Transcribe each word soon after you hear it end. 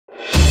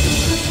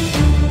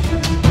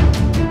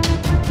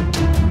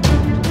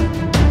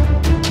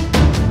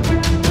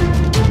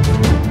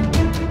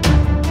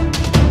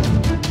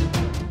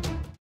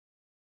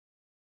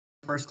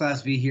First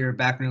Class V here,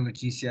 back with another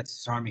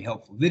GCSS-Army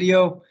helpful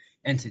video.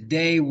 And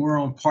today we're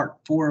on part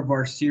 4 of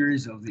our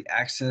series of the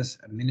Access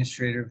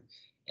Administrator.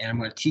 And I'm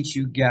going to teach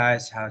you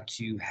guys how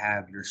to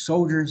have your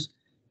soldiers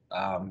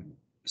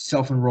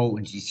self-enroll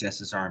in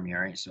GCSS-Army.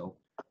 All right, so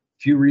a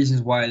few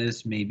reasons why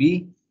this may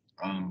be.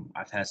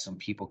 I've had some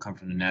people come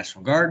from the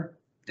National Guard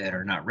that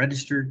are not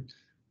registered,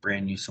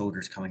 brand new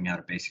soldiers coming out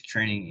of basic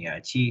training,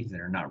 EIT,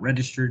 that are not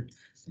registered.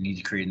 You need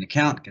to create an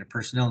account, get a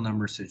personnel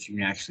number so that you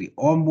can actually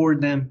onboard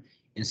them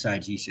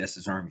inside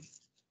GCSS-Army.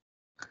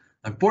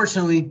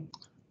 Unfortunately,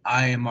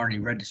 I am already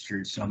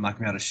registered, so I'm not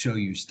going to be able to show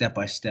you step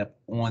by step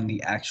on the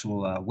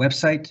actual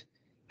website.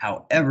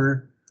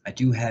 However, I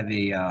do have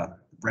a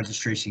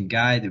registration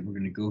guide that we're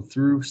going to go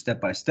through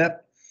step by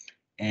step,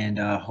 and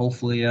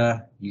hopefully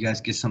you guys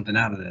get something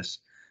out of this.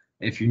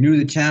 If you're new to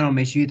the channel,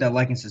 make sure you hit that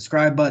like and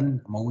subscribe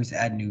button. I'm always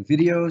adding new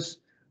videos.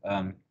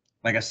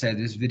 Like I said,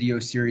 this video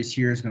series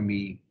here is going to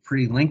be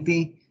pretty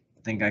lengthy.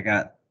 I think I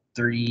got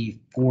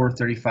 34,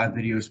 35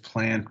 videos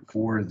planned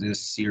for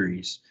this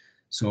series.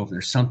 So if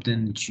there's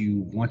something that you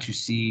want to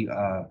see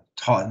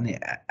taught in the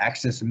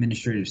Access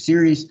Administrative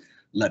series,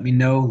 let me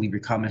know. Leave your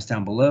comments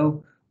down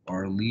below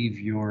or leave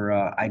your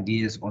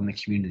ideas on the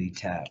community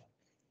tab.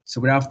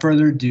 So without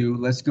further ado,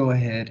 let's go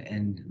ahead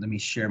and let me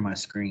share my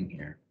screen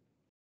here.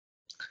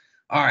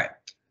 All right,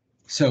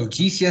 so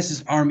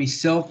GCSS-Army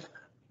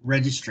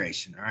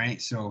self-registration. All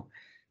right, so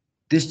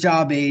this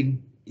job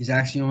aid is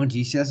actually on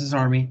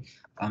GCSS-Army.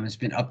 It's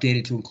been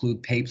updated to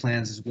include pay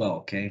plans as well.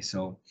 Okay,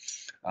 so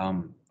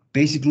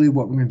basically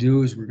what we're going to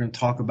do is we're going to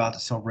talk about the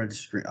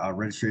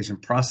self-registration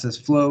process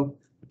flow,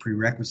 the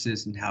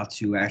prerequisites, and how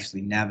to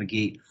actually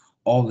navigate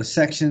all the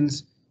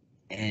sections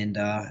and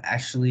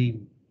actually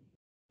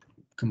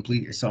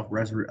complete your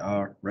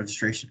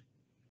self-registration.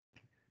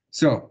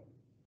 So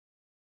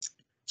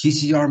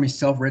GCS-Army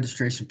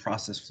self-registration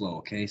process flow.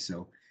 Okay,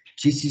 so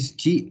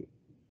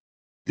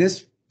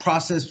this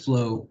process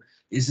flow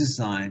is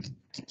designed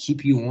to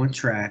keep you on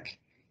track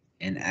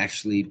and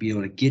actually be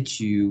able to get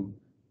you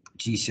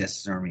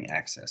GCSS-Army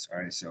access. All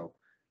right, so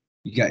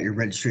you got your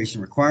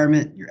registration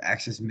requirement. Your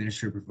Access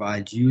Administrator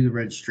provides you the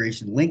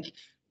registration link,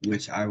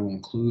 which I will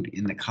include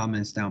in the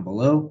comments down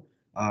below.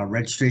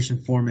 Registration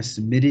form is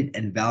submitted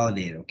and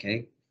validated.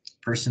 Okay,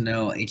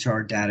 personnel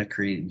HR data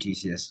created in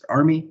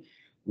GCSS-Army.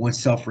 Once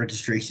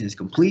self-registration is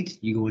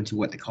complete, you go into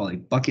what they call a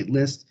bucket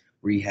list,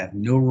 where you have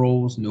no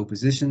roles, no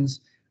positions.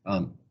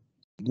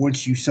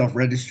 Once you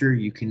self-register,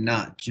 you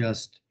cannot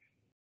just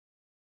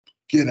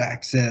get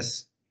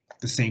access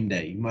the same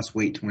day. You must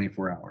wait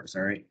 24 hours,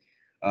 all right?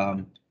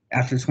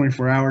 After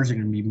 24 hours, you're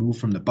going to be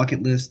moved from the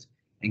bucket list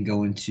and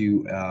go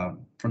into,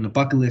 from the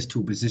bucket list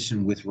to a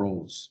position with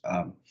roles.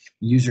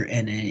 User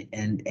NA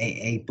and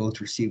AA both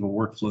receive a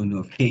workflow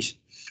notification.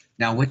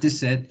 Now, with this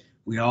said,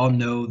 we all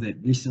know that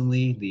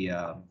recently they've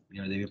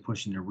been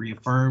pushing to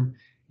reaffirm,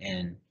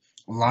 and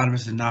a lot of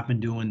us have not been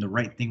doing the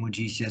right thing with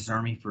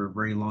GCSS-Army for a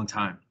very long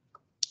time.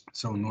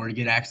 So in order to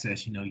get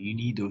access, you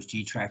need those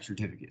G-Track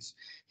certificates.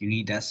 You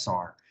need that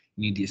SAR.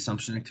 You need the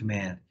assumption of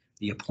command,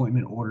 the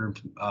appointment order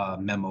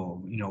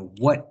memo.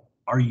 What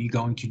are you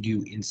going to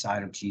do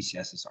inside of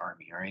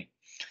GCSS-Army, all right?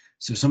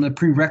 So some of the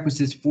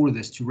prerequisites for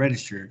this to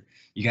register,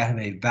 you got to have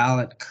a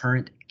valid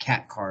current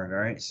CAT card, all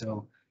right?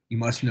 So you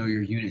must know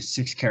your Unit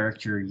 6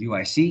 character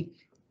UIC,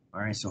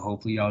 all right? So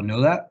hopefully y'all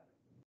know that.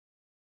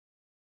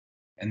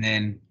 And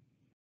then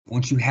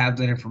once you have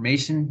that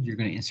information, you're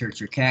going to insert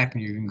your CAC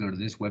and you're going to go to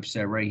this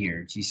website right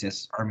here,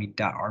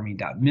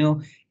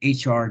 gcssarmy.army.mil,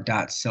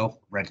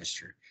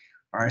 hr.self-register.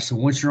 All right, so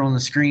once you're on the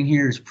screen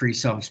here, it's pretty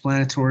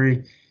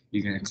self-explanatory.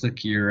 You're going to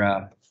click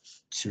your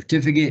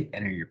certificate,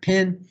 enter your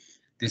PIN.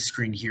 This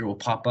screen here will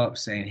pop up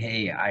saying,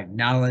 hey, I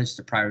acknowledge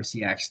the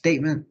Privacy Act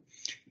statement.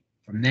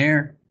 From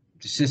there,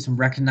 the system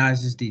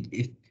recognizes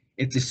if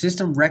the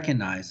system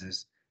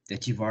recognizes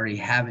that you've already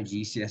have a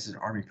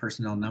GCSS-Army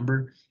personnel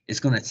number, it's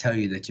going to tell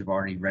you that you've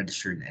already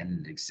registered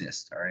and it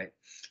exists. All right,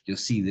 you'll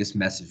see this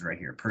message right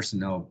here: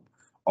 personnel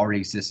already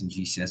exists in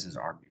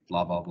GCSS-Army,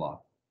 blah blah blah.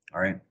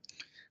 All right,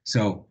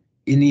 so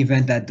in the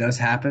event that does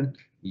happen,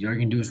 you're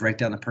going to do is write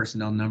down the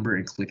personnel number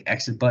and click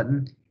exit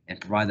button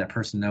and provide that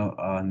personnel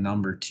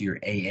number to your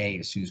AA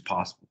as soon as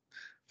possible.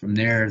 From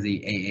there,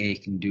 the AA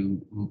can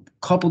do a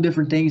couple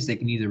different things. They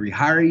can either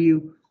rehire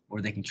you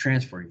or they can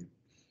transfer you.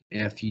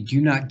 If you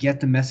do not get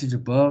the message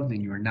above, then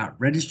you are not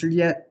registered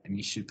yet, and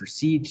you should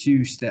proceed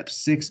to step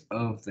 6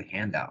 of the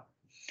handout.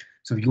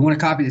 So if you want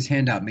to copy this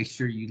handout, make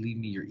sure you leave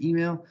me your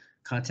email,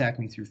 contact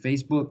me through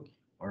Facebook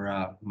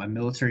or my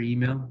military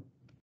email,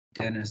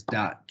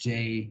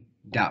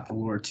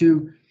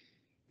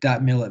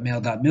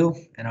 dennis.j.valora2.mil@mail.mil,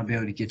 and I'll be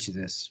able to get you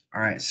this. All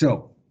right,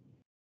 so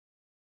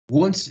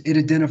once it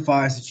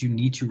identifies that you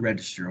need to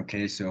register,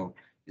 okay, so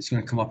it's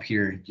going to come up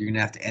here. You're going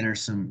to have to enter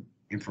some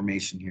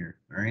information here,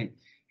 all right?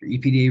 Your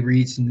EPDA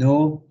reads,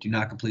 no, do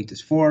not complete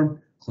this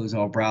form, close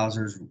all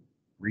browsers,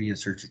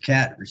 reinsert your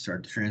CAT,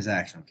 restart the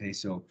transaction. Okay,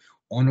 so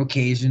on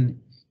occasion,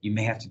 you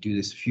may have to do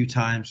this a few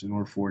times in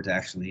order for it to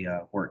actually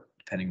work,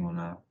 depending on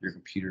your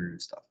computer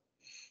and stuff.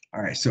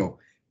 All right, so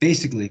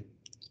basically,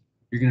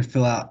 you're going to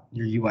fill out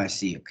your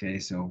UIC. Okay,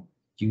 so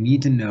you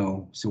need to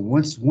know. So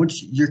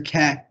once your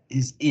CAT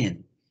is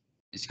in,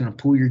 it's going to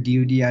pull your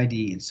DoD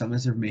ID, and some of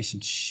this information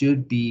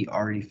should be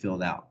already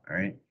filled out. All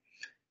right,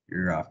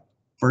 your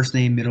first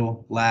name,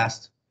 middle,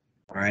 last.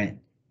 All right,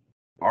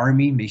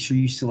 Army. Make sure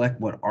you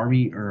select what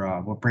Army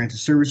or what branch of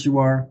service you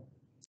are.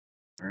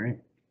 All right.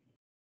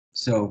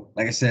 So,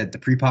 like I said, the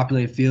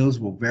pre-populated fields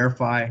will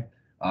verify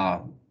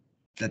that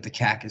the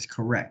CAC is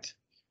correct.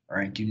 All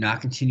right. Do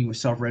not continue with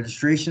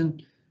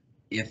self-registration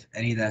if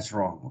any of that's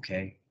wrong.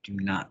 Okay. Do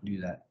not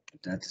do that.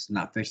 If that does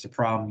not fix the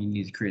problem, you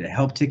need to create a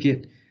help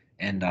ticket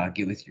and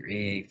get with your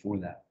AA for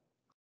that.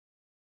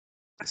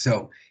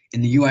 So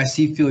in the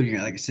UIC field,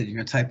 you're like I said, you're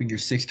gonna type in your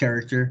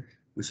 6-character,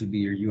 which would be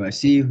your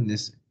UIC. In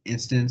this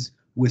instance,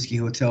 Whiskey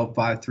Hotel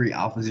 53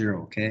 Alpha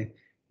 0. Okay.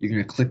 You're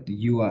gonna click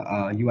the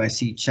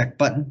UIC check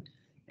button,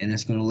 and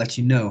it's gonna let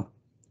you know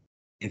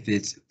if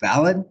it's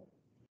valid.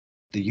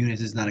 The unit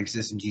does not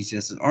exist in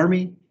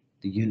GCSS-Army.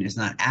 The unit is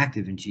not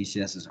active in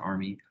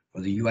GCSS-Army,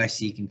 or the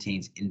UIC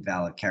contains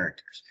invalid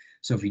characters.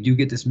 So if you do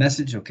get this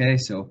message, okay,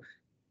 so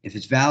if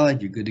it's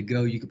valid, you're good to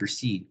go. You can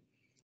proceed.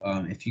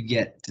 If you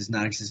get does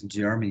not exist in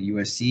G-Army, the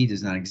USC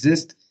does not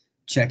exist,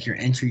 check your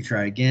entry,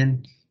 try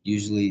again.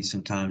 Usually,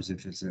 sometimes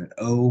if it's an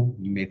O,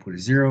 you may put a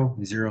 0.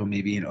 0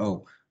 may be an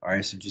O. All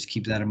right, so just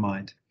keep that in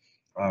mind.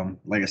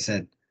 Like I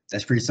said,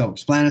 that's pretty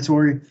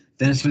self-explanatory.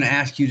 Then it's going to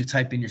ask you to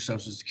type in your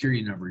social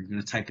security number. You're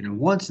going to type it in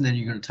once, and then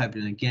you're going to type it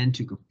in again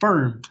to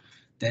confirm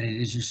that it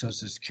is your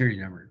social security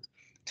number.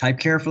 Type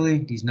carefully.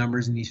 These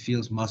numbers in these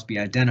fields must be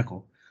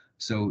identical.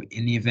 So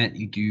in the event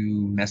you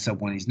do mess up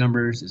one of these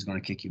numbers, it's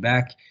going to kick you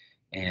back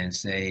and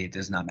say it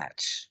does not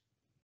match.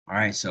 All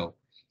right, so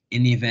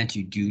in the event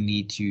you do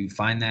need to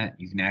find that,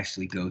 you can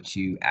actually go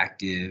to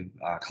active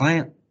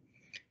client,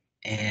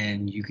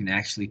 and you can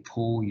actually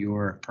pull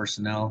your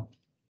personnel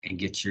and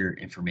get your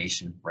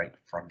information right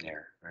from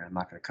there. Right? I'm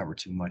not going to cover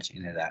too much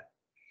into that,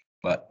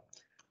 but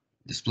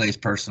displays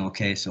personal.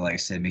 Okay, so like I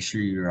said, make sure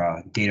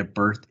your date of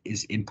birth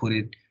is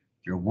inputted,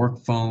 your work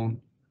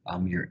phone,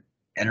 your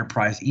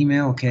enterprise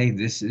email. Okay,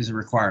 this is a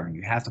requirement.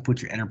 You have to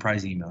put your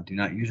enterprise email. Do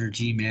not use your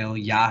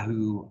Gmail,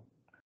 Yahoo,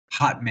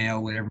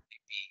 Hotmail, whatever it may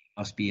be. It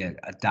must be a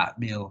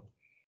 .mil.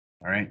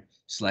 All right.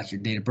 Select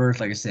your date of birth,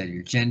 like I said,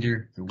 your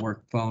gender, your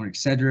work phone,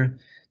 etc.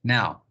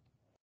 Now,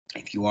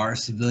 if you are a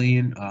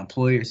civilian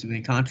employee or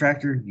civilian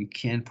contractor, you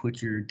can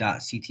put your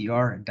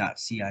 .ctr and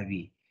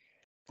 .civ.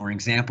 For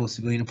example,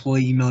 civilian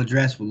employee email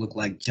address will look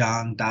like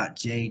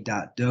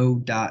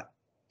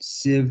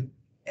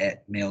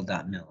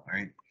john.j.doe.civ@mail.mil. All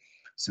right.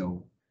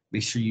 So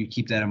make sure you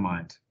keep that in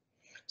mind.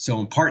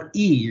 So in part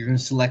E, you're going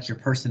to select your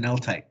personnel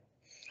type.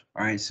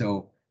 All right.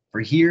 So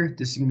for here,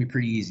 this is going to be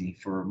pretty easy.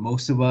 For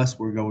most of us,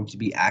 we're going to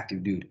be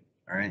active duty.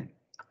 All right.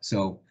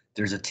 So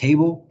there's a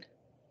table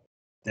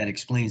that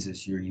explains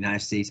this. You're a United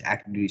States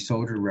active duty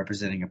soldier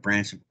representing a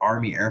branch of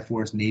Army, Air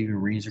Force, Navy,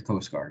 Marines, or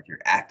Coast Guard. You're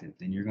active.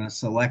 Then you're going to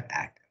select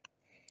active.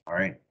 All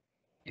right.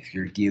 If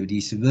you're a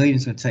DoD civilian,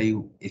 it's going to tell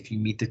you if you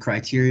meet the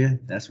criteria,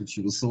 that's what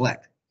you will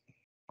select.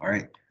 All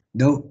right.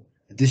 Note,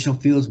 additional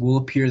fields will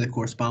appear that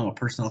correspond with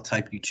personnel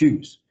type you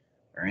choose.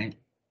 All right.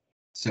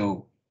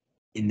 So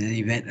in the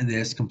event of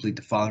this, complete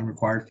the following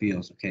required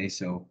fields. Okay.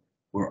 So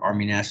we're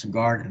Army National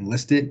Guard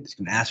enlisted. It's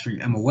going to ask for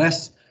your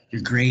MOS,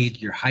 your grade,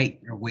 your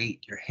height, your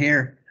weight, your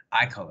hair,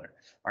 eye color.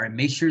 All right.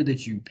 Make sure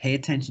that you pay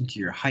attention to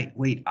your height,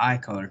 weight, eye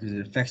color, because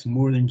it affects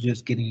more than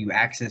just getting you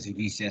access to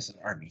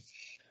GCSS-Army.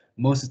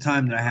 Most of the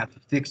time that I have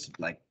to fix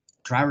like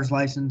driver's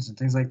license and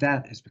things like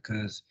that is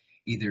because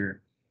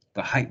either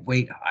the height,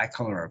 weight, eye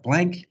color are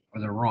blank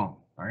or they're wrong.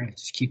 All right,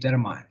 just keep that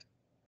in mind.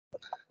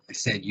 Like I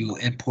said, you will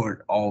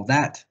import all of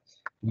that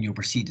and you'll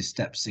proceed to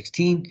step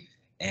 16.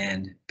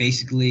 And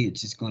basically it's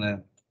just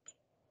gonna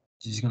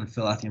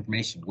fill out the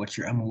information. What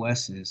your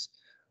MOS is,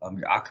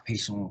 your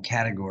occupational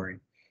category.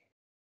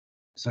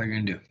 That's all you're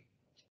gonna do.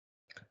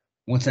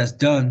 Once that's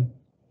done,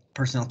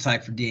 personnel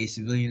type for DA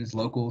civilians,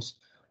 locals.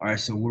 All right,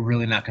 so we're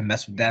really not going to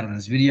mess with that on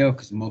this video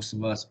because most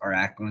of us are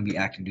going to be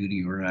active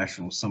duty or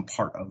actual some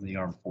part of the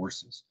armed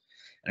forces.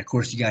 And of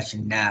course, you got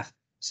your NAF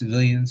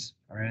civilians.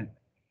 All right,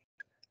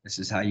 this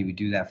is how you would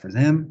do that for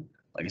them.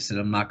 Like I said,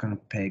 I'm not going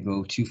to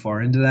go too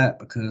far into that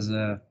because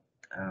we're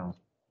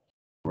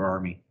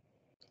Army.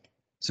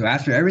 So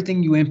after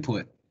everything you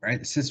input, right,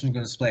 the system is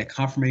going to display a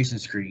confirmation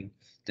screen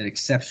that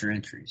accepts your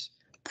entries.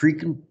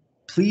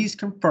 Please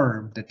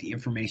confirm that the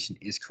information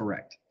is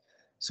correct.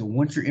 So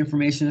once your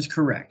information is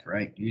correct,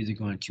 right, you're either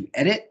going to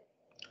edit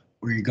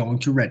or you're going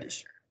to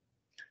register.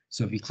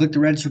 So if you click the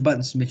register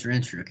button, submit your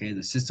entry, okay,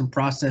 the system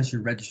processes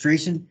your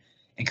registration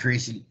and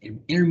creates an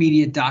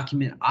intermediate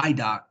document,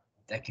 IDoc,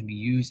 that can be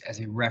used as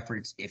a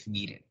reference if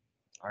needed.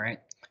 All right.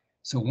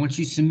 So once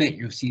you submit,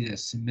 you'll see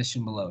this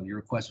submission below. Your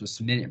request was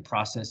submitted and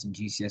processed in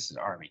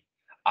GCSS-Army.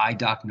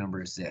 IDoc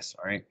number is this.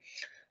 All right.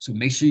 So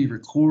make sure you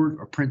record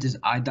or print this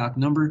IDoc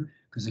number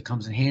because it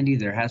comes in handy.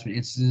 There has been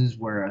instances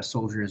where a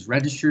soldier is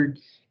registered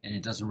and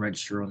it doesn't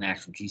register on the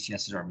actual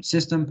GCSS-Army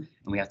system,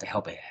 and we have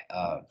to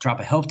drop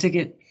a help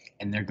ticket,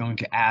 and they're going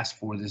to ask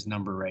for this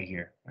number right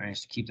here. All right,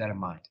 so keep that in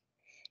mind.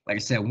 Like I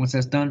said, once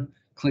that's done,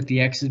 click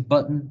the exit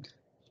button,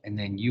 and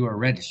then you are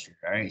registered.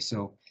 All right.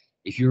 So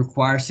if you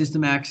require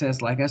system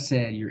access, like I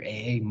said, your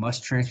AA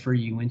must transfer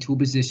you into a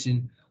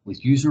position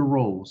with user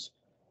roles.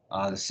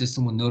 The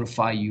system will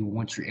notify you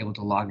once you're able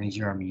to log into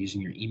GRM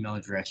using your email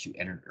address you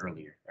entered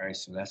earlier. All right.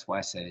 So that's why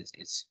I said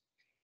it's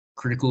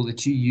critical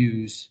that you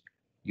use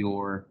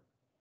your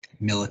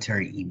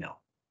military email.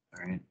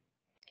 All right.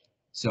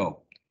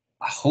 So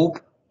I hope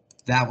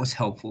that was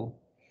helpful.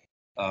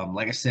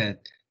 Like I said,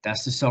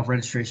 that's the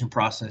self-registration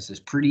process. It's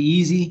pretty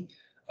easy.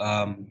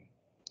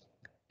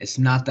 It's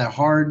not that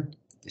hard.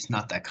 It's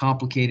not that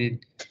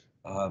complicated.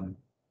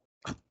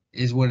 It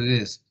is what it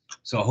is.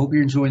 So I hope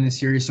you're enjoying this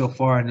series so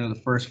far. I know the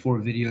first 4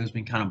 videos have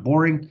been kind of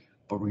boring,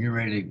 but we're getting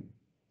ready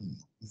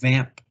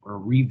to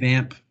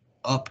revamp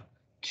up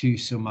to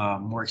some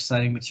more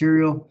exciting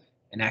material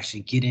and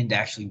actually get into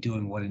actually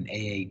doing what an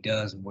AA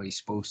does and what he's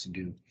supposed to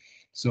do.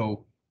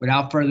 So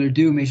without further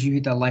ado, make sure you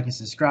hit that like and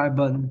subscribe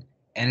button.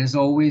 And as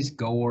always,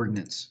 go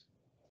Ordnance.